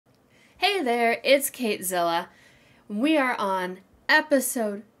Hi there, it's KateZilla. We are on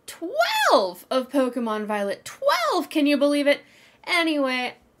episode 12 of Pokémon Violet. 12! Can you believe it?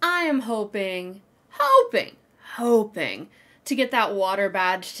 Anyway, I am hoping to get that water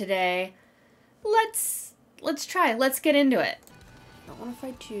badge today. Let's try. Let's get into it. I don't want to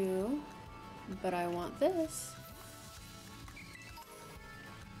fight you, but I want this.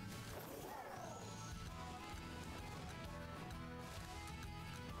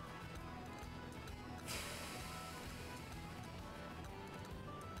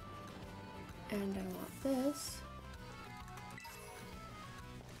 And I want this.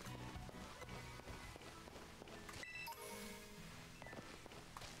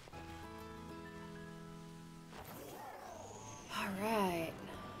 All right.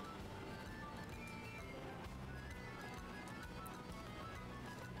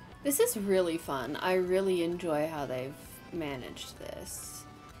 This is really fun. I really enjoy how they've managed this.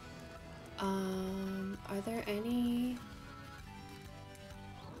 Are there any...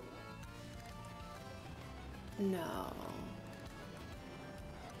 No.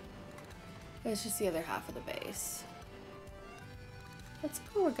 It's just the other half of the base. Let's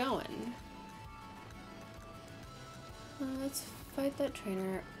go where we're going. Let's fight that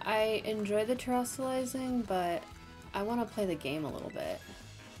trainer. I enjoy the terrestrializing, but I want to play the game a little bit.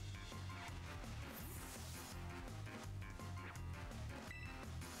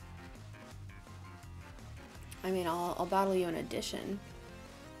 I mean, I'll battle you in addition,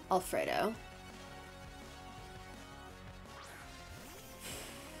 Alfredo.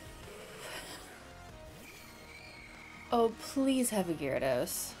 Oh, please have a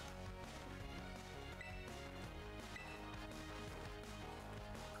Gyarados.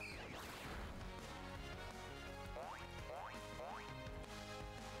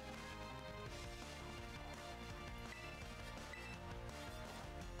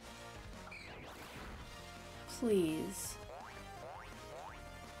 Please.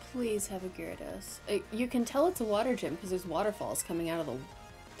 Please have a Gyarados. You can tell it's a water gym because there's waterfalls coming out of the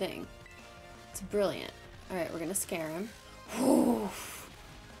thing. It's brilliant. Alright, we're gonna scare him. Whew.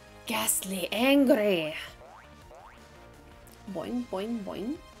 Ghastly angry! Boing, boing,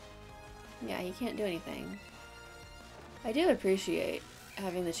 boing. Yeah, he can't do anything. I do appreciate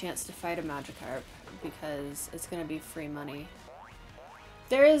having the chance to fight a Magikarp because it's gonna be free money.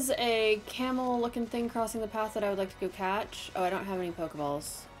 There is a camel-looking thing crossing the path that I would like to go catch. Oh, I don't have any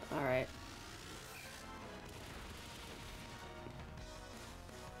Pokeballs. Alright.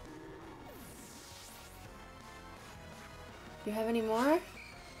 Do you have any more?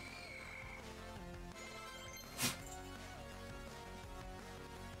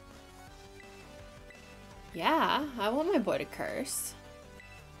 Yeah, I want my boy to curse.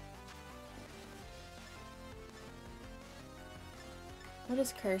 What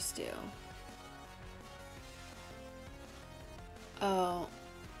does curse do? Oh,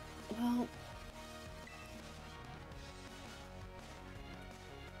 well...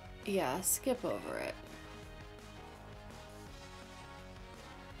 Yeah, skip over it.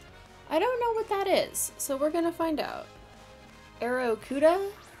 I don't know what that is, so we're gonna find out. Aerocuda?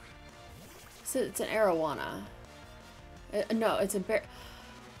 So it's an arowana. No, it's a bear.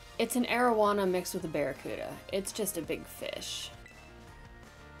 It's an arowana mixed with a barracuda. It's just a big fish.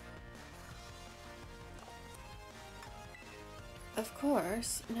 Of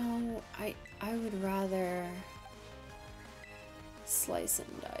course. No, I would rather slice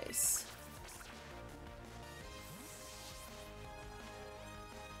and dice.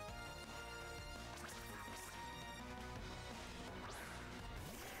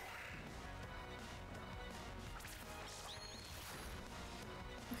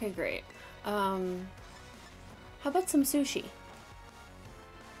 Okay, great. How about some sushi?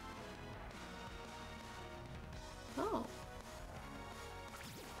 Oh.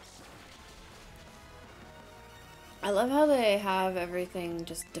 I love how they have everything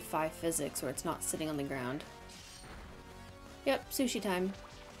just defy physics where it's not sitting on the ground. Yep, sushi time.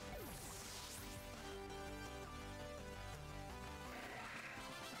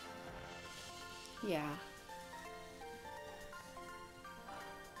 Yeah.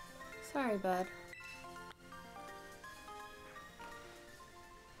 Sorry, bud.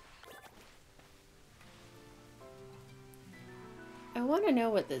 I want to know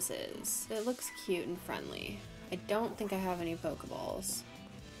what this is. It looks cute and friendly. I don't think I have any Pokeballs.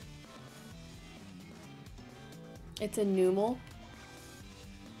 It's a Numel.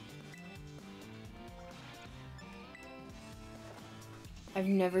 I've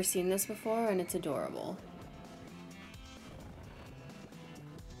never seen this before and it's adorable.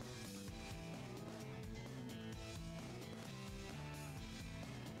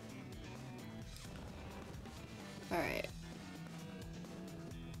 Alright.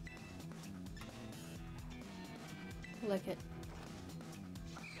 Lick it.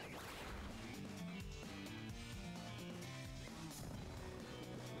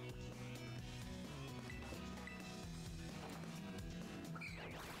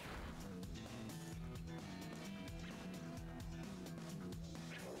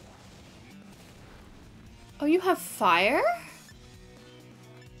 Oh, you have fire?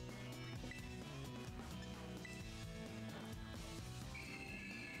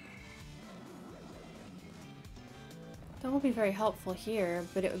 That won't be very helpful here,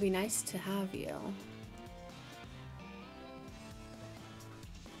 but it would be nice to have you.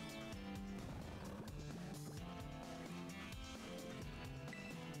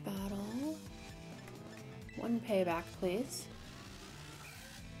 Battle. One payback, please.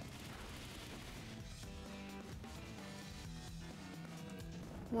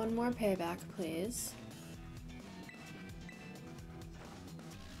 One more payback, please.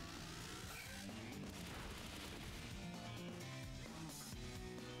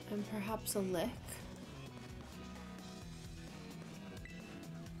 And perhaps a lick.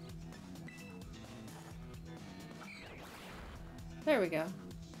 There we go.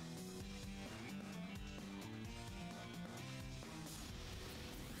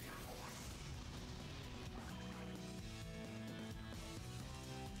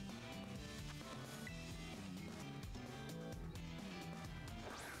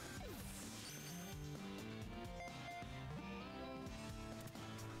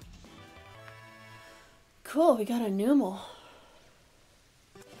 Cool, we got a Numel.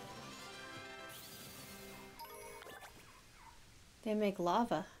 They make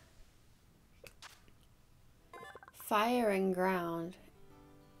lava. Fire and ground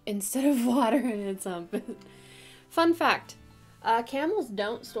instead of water in its hump. Fun fact, camels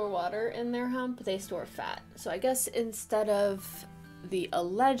don't store water in their hump, they store fat. So I guess instead of the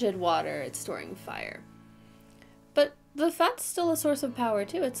alleged water, it's storing fire. But the fat's still a source of power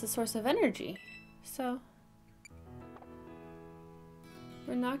too, it's a source of energy. So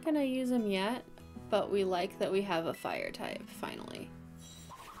we're not gonna use them yet, but we like that we have a fire type, finally.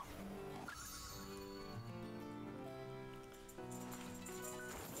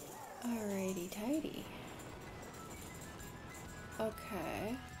 Alrighty tighty.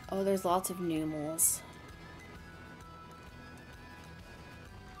 Okay. Oh, there's lots of Numels.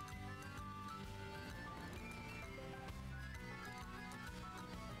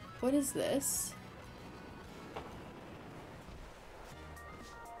 What is this?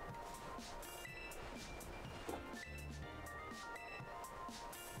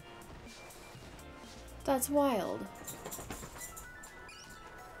 That's wild.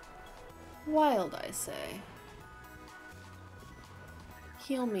 Wild, I say.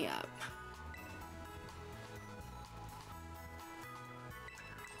 Heal me up.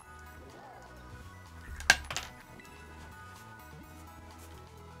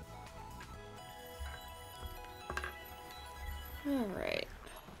 Alright.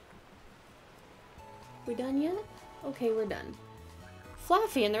 We done yet? Okay, we're done.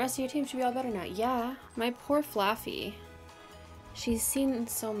 Fluffy and the rest of your team should be all better now. Yeah, my poor Fluffy. She's seen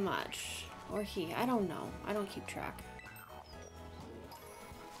so much. Or he, I don't know. I don't keep track.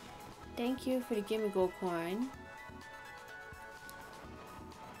 Thank you for the gimme gold coin.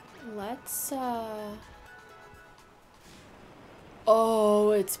 Let's,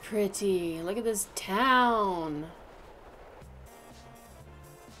 oh, it's pretty. Look at this town.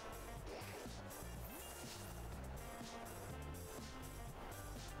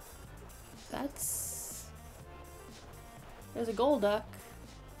 That's... There's a gold duck.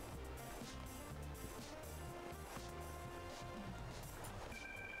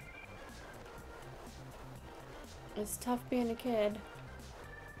 It's tough being a kid.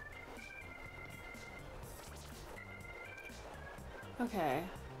 Okay.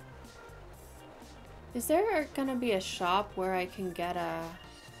 Is there gonna be a shop where I can get a...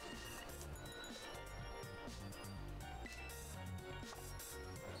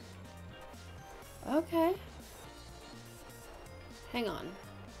 Okay. Hang on.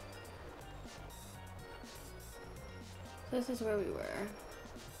 This is where we were.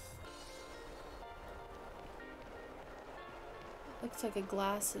 Looks like a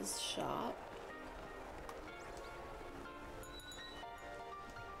glasses shop.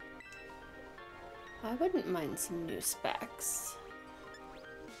 I wouldn't mind some new specs.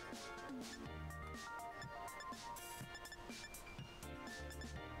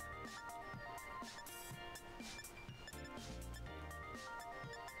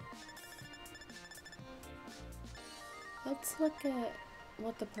 Let's look at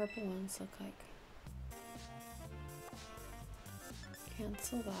what the purple ones look like.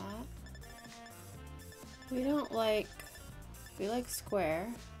 Cancel that. We don't like... We like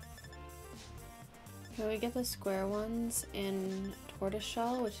square. Can we get the square ones in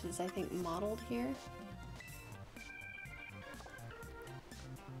tortoiseshell, which is, I think, modeled here?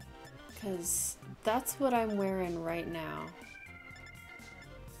 Because that's what I'm wearing right now.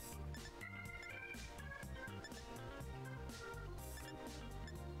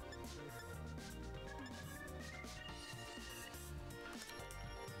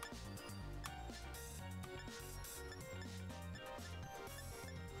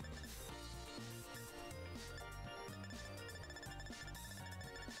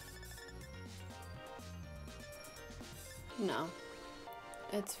 No,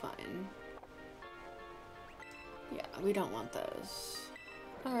 it's fine. Yeah, we don't want those.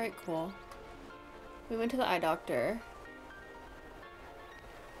 Alright, cool. We went to the eye doctor.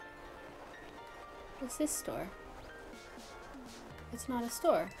 What's this store? It's not a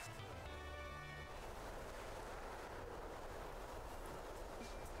store.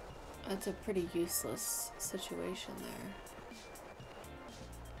 That's a pretty useless situation there.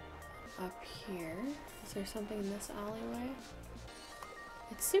 Up here. Is there something in this alleyway?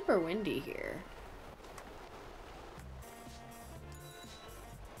 It's super windy here.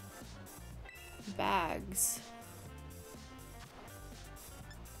 Bags.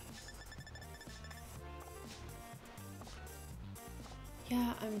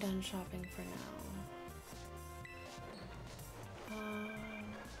 Yeah, I'm done shopping for now.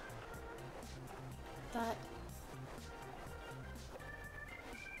 That...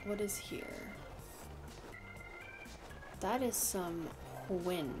 What is here? That is some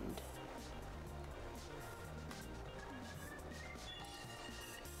wind.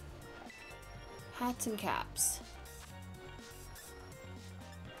 Hats and caps.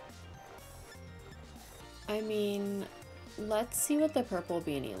 I mean, let's see what the purple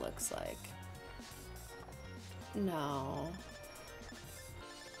beanie looks like. No.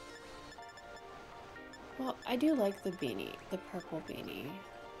 Well, I do like the beanie, the purple beanie.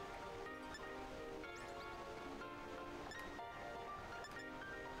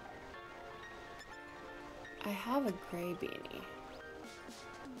 I have a gray beanie.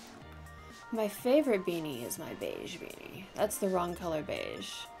 My favorite beanie is my beige beanie. That's the wrong color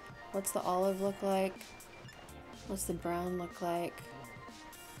beige. What's the olive look like? What's the brown look like?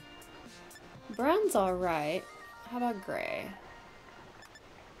 Brown's alright. How about gray?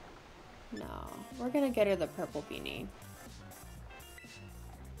 No. We're gonna get her the purple beanie.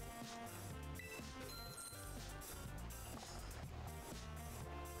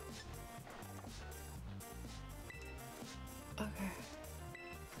 Okay.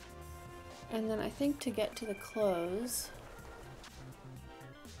 And then I think to get to the clothes...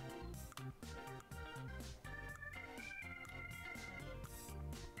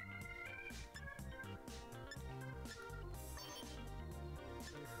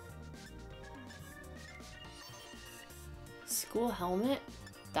 School helmet?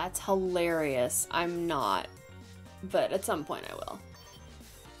 That's hilarious. I'm not. But at some point I will.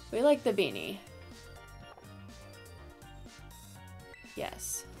 We like the beanie.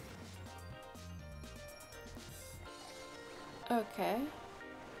 Yes. Okay.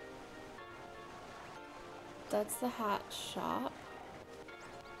 That's the hat shop.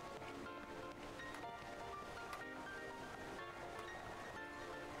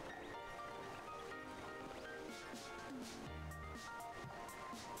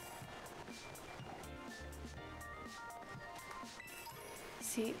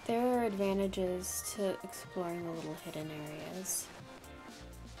 See, there are advantages to exploring the little hidden areas.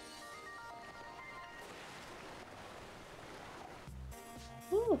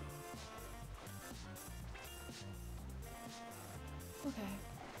 Ooh. Okay.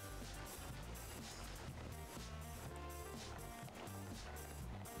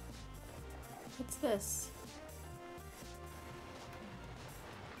 What's this?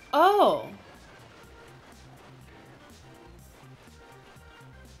 Oh!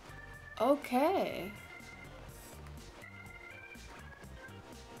 Okay.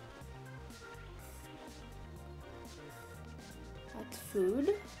 That's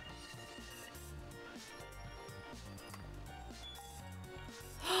food.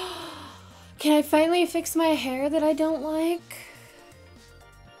 Can I finally fix my hair that I don't like?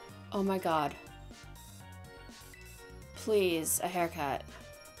 Oh my god. Please, a haircut.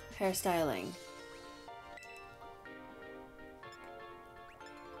 Hairstyling.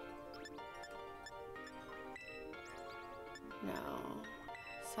 No.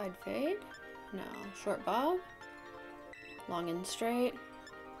 Side fade? No. Short bob? Long and straight?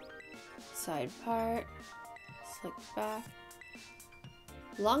 Side part? Slick back?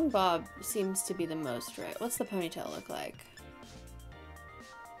 Long bob seems to be the most right. What's the ponytail look like?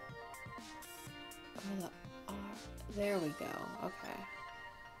 Oh, there we go. Okay.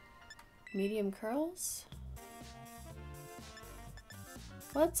 Medium curls?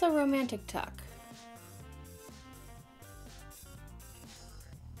 What's a romantic tuck?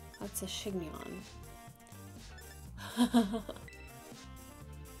 That's a chignon.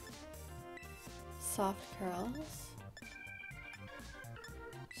 Soft curls.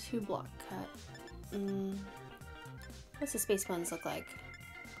 2-block cut. What's the space buns look like?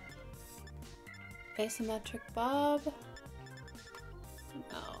 Asymmetric bob?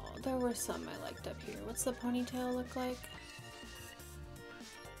 No, there were some I liked up here. What's the ponytail look like?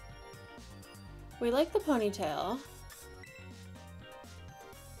 We like the ponytail.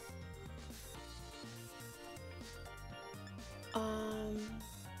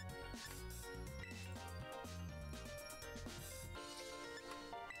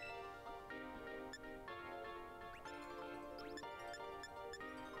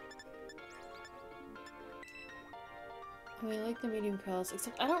 We like the medium curls,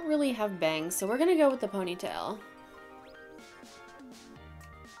 except I don't really have bangs, so we're gonna go with the ponytail.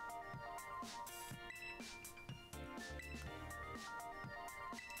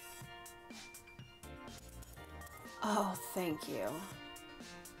 Oh, thank you.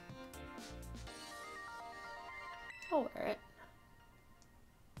 I'll wear it.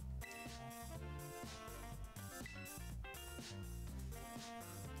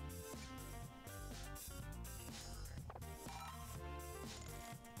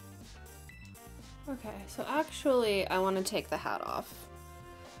 Okay, so actually I want to take the hat off.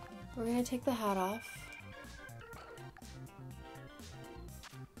 We're gonna take the hat off.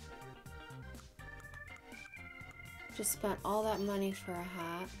 Just spent all that money for a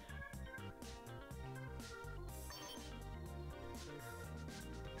hat.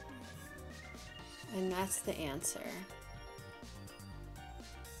 And that's the answer.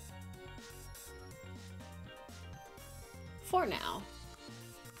 For now.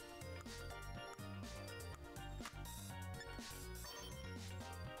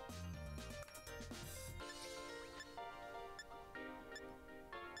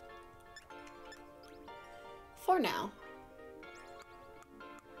 For now.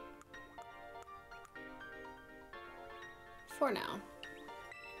 For now.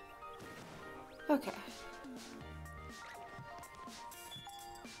 Okay.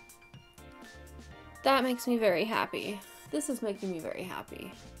 That makes me very happy. This is making me very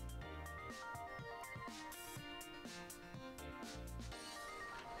happy.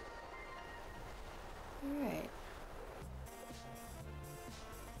 All right.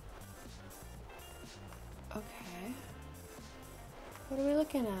 Okay. What are we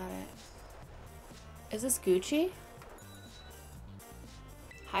looking at? Is this Gucci?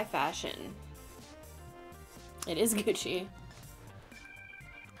 High fashion. It is Gucci.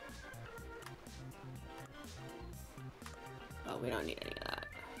 Oh, we don't need any of that.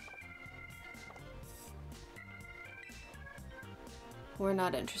 We're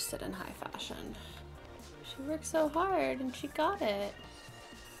not interested in high fashion. She worked so hard and she got it.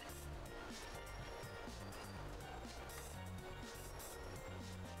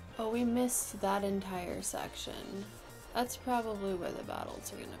 Oh, we missed that entire section. That's probably where the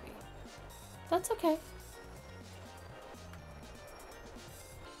battles are gonna be. That's okay.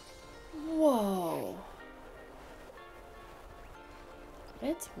 Whoa.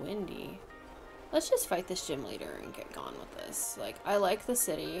 It's windy. Let's just fight this gym leader and get gone with this. Like, I like the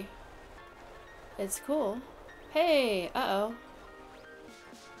city. It's cool. Hey, uh-oh.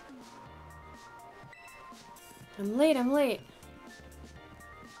 I'm late.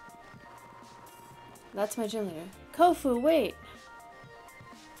 That's my gym leader. Kofu, wait!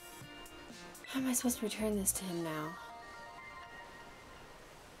 How am I supposed to return this to him now?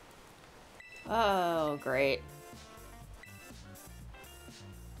 Oh, great.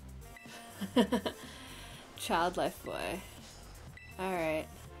 Child life boy. Alright.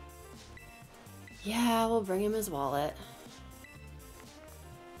 Yeah, we'll bring him his wallet.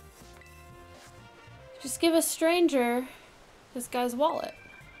 Just give a stranger this guy's wallet.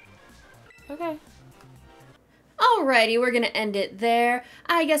 Okay. Alrighty, we're gonna end it there.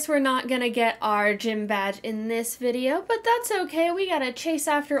 I guess we're not gonna get our gym badge in this video, but that's okay. We gotta chase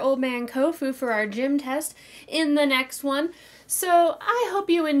after old man Kofu for our gym test in the next one. So I hope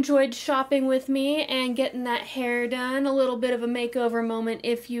you enjoyed shopping with me and getting that hair done. A little bit of a makeover moment,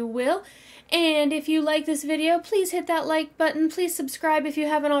 if you will. And if you like this video, please hit that like button. Please subscribe if you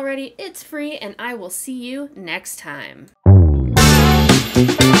haven't already. It's free, and I will see you next time.